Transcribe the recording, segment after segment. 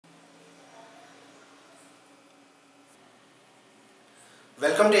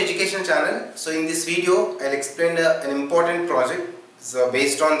Welcome to Education channel. So in this video I'll explain an important project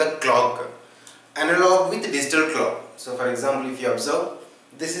based on the clock, analog with digital clock. So for example, if you observe,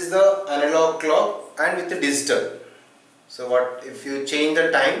 this is the analog clock and with the digital. So what if you change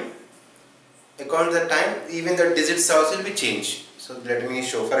the time, according to the time even the digits also will be changed. So let me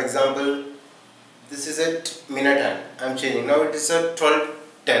show. For example, this is at minute hand. I'm changing. Now it is at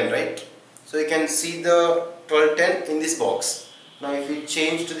 12:10, right? So you can see the 12:10 in this box. Now if we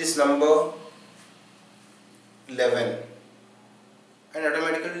change to this number 11, and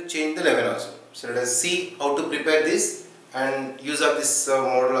automatically change the 11 also. So let us see how to prepare this and use of this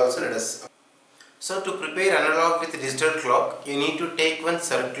model also. Let us. So to prepare analog with digital clock, you need to take one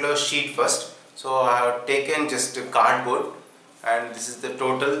circular sheet first. So I have taken just a cardboard, and this is the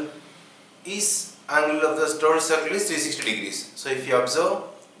total is angle of the total circle is 360 degrees. So if you observe,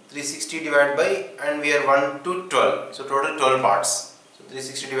 360 divided by, and we are 1 to 12, so total 12 parts. So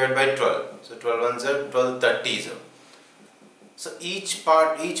 360 divided by 12, so 12 ones are 12 30s. So each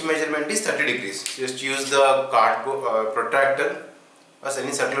part, each measurement is 30 degrees. Just use the cardboard protractor, or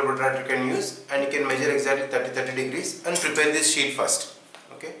any circular protractor you can use, and you can measure exactly 30 degrees and prepare this sheet first.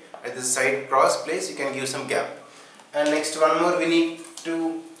 Okay, at the side cross place you can give some gap. And next one more, we need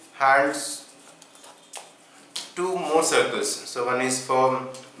to hands two more circles. So one is for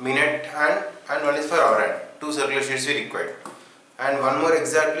minute hand and one is for hour hand. Two circular sheets we required, and one more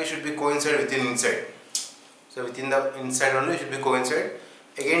exactly should be coincide within inside. So within the inside only should be coincide.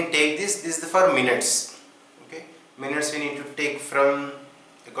 Again take this is for minutes. Okay, minutes we need to take from,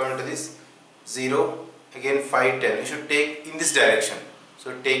 according to this, 0, again 5 10. You should take in this direction.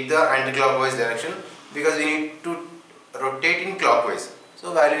 So take the anti-clockwise direction, because we need to rotate in clockwise.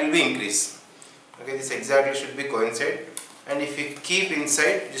 So value will be increased. Okay, this exactly should be coincide, and if you keep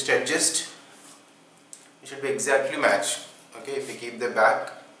inside, just adjust, it should be exactly match. Okay, if you keep the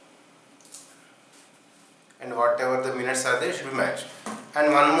back, and whatever the minutes are there should be matched.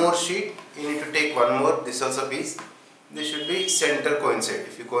 And one more sheet, you need to take one more, this also piece, this should be center coincide.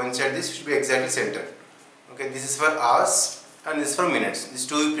 If you coincide this, it should be exactly center. Okay, this is for hours and this is for minutes. These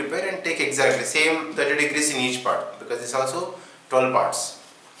two you prepare and take exactly same 30 degrees in each part, because this is also 12 parts.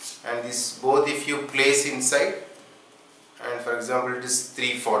 And this both if you place inside, and for example it is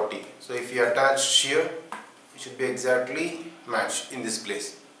 340, so if you attach here, it should be exactly matched in this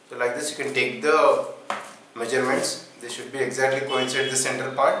place. So like this you can take the measurements, they should be exactly coincide the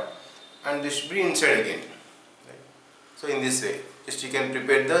center part, and this should be inside again, right? So in this way just you can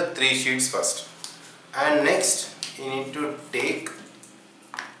prepare the 3 sheets first. And next you need to take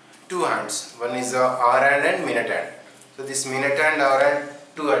two hands, one is a hour hand and minute hand. So this minute hand, hour hand,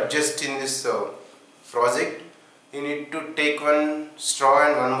 to adjust in this project, you need to take one straw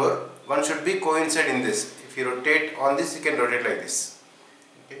and one more. One should be coincide in this. If you rotate on this, you can rotate like this.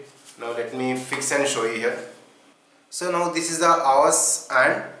 Okay. Now let me fix and show you here. So now this is the hours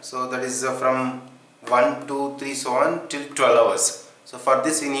hand. So that is from 1, 2, 3 so on till 12 hours. So for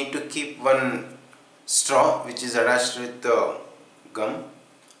this we need to keep one straw which is attached with the gum,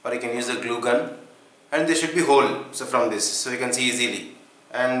 or you can use a glue gun, and there should be hole, so from this, so you can see easily.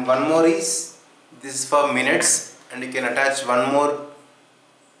 And one more is, this is for minutes, and you can attach one more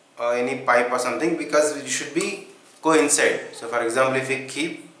any pipe or something, because it should be coincide. So for example, if you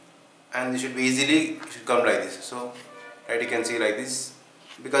keep, and this should be easily, it should come like this. So right, you can see like this,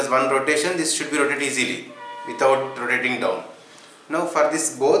 because one rotation, this should be rotated easily without rotating down. Now for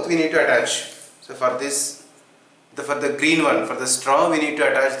this both we need to attach. So for this, for the green one, for the straw, we need to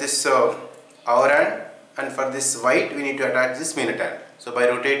attach this hour hand, and for this white we need to attach this minute hand. So by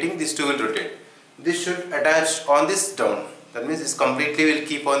rotating, these two will rotate. This should attach on this down. That means this completely will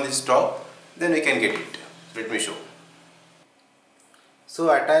keep on this top. Then we can get it. Let me show.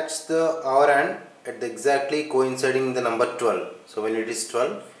 So attach the hour hand at the exactly coinciding the number 12. So when it is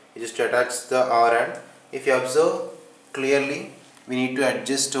 12, you just attach the hour hand. If you observe clearly, we need to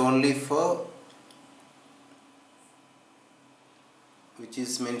adjust only for, which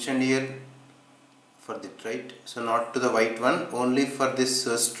is mentioned here, for that, right? So not to the white one, only for this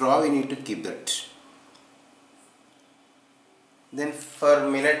straw we need to keep that. Then for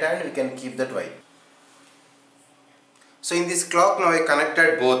minute hand we can keep that white. So in this clock now I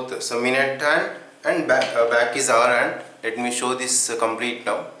connected both, so minute hand and back is hour hand. Let me show this complete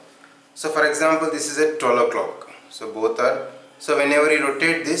now. So for example, this is at 12 o'clock, so both are, so whenever you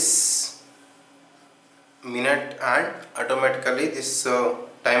rotate this minute hand, automatically this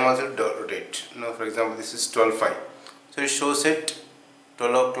time also rotate. Now for example, this is 12:05, so it shows it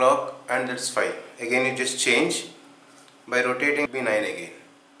 12 o'clock and that's 5. Again you just change by rotating, be 9 again.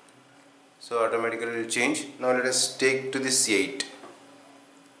 So automatically it will change. Now let us take to this 8.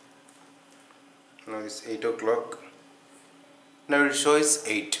 Now it's 8 o'clock. Now it shows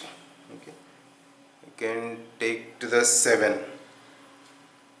 8. Okay. You can take to the 7.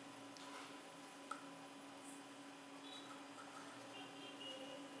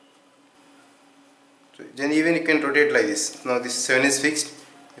 So then even you can rotate like this. Now this 7 is fixed.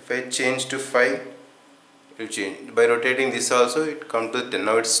 If I change to 5, it will change. By rotating this also, it comes to 10.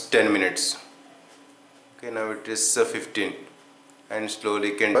 Now it's 10 minutes. Okay, now it is 15. And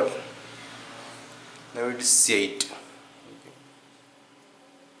slowly can. Now it is 8. Okay.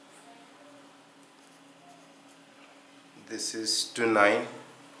 This is to 9.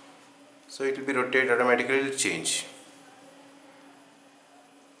 So it will be rotated automatically, it will change.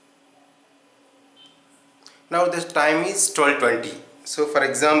 Now this time is 12:20. So for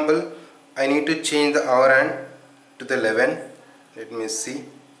example, I need to change the hour hand to the 11. Let me see.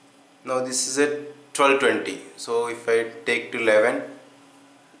 Now this is at 12:20. So if I take to 11,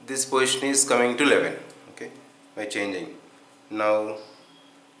 this position is coming to 11. Okay, by changing. Now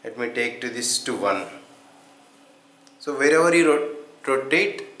let me take to this to 1. So wherever you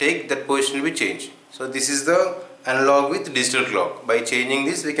rotate, take, that position will be changed. So this is the analog with digital clock. By changing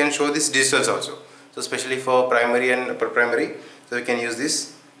this, we can show this digitals also. So especially for primary and upper primary, so we can use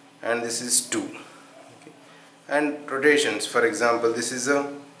this, and this is 2. Okay. And rotations, for example, this is a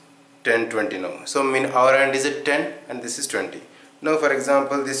 10:20 now. So our hand is at 10 and this is 20. Now for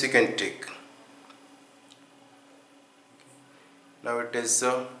example, this you can take. Now it is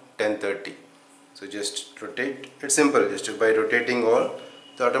 10:30. So just rotate. It's simple. Just by rotating all,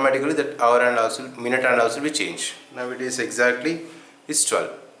 so automatically that hour and also minute and also will be changed. Now it is exactly is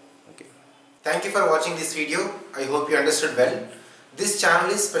 12. Thank you for watching this video. I hope you understood well. This channel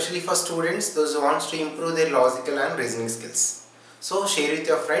is specially for students, those who want to improve their logical and reasoning skills. So share with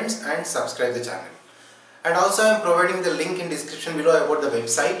your friends and subscribe the channel. And also I am providing the link in description below about the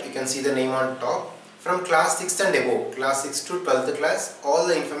website. You can see the name on top. From class 6th and above, class 6 to 12th class, all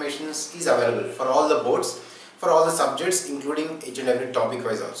the information is available for all the boards, for all the subjects, including each and every topic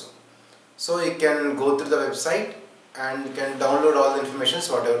wise also. So you can go through the website and you can download all the information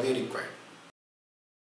whatever you require.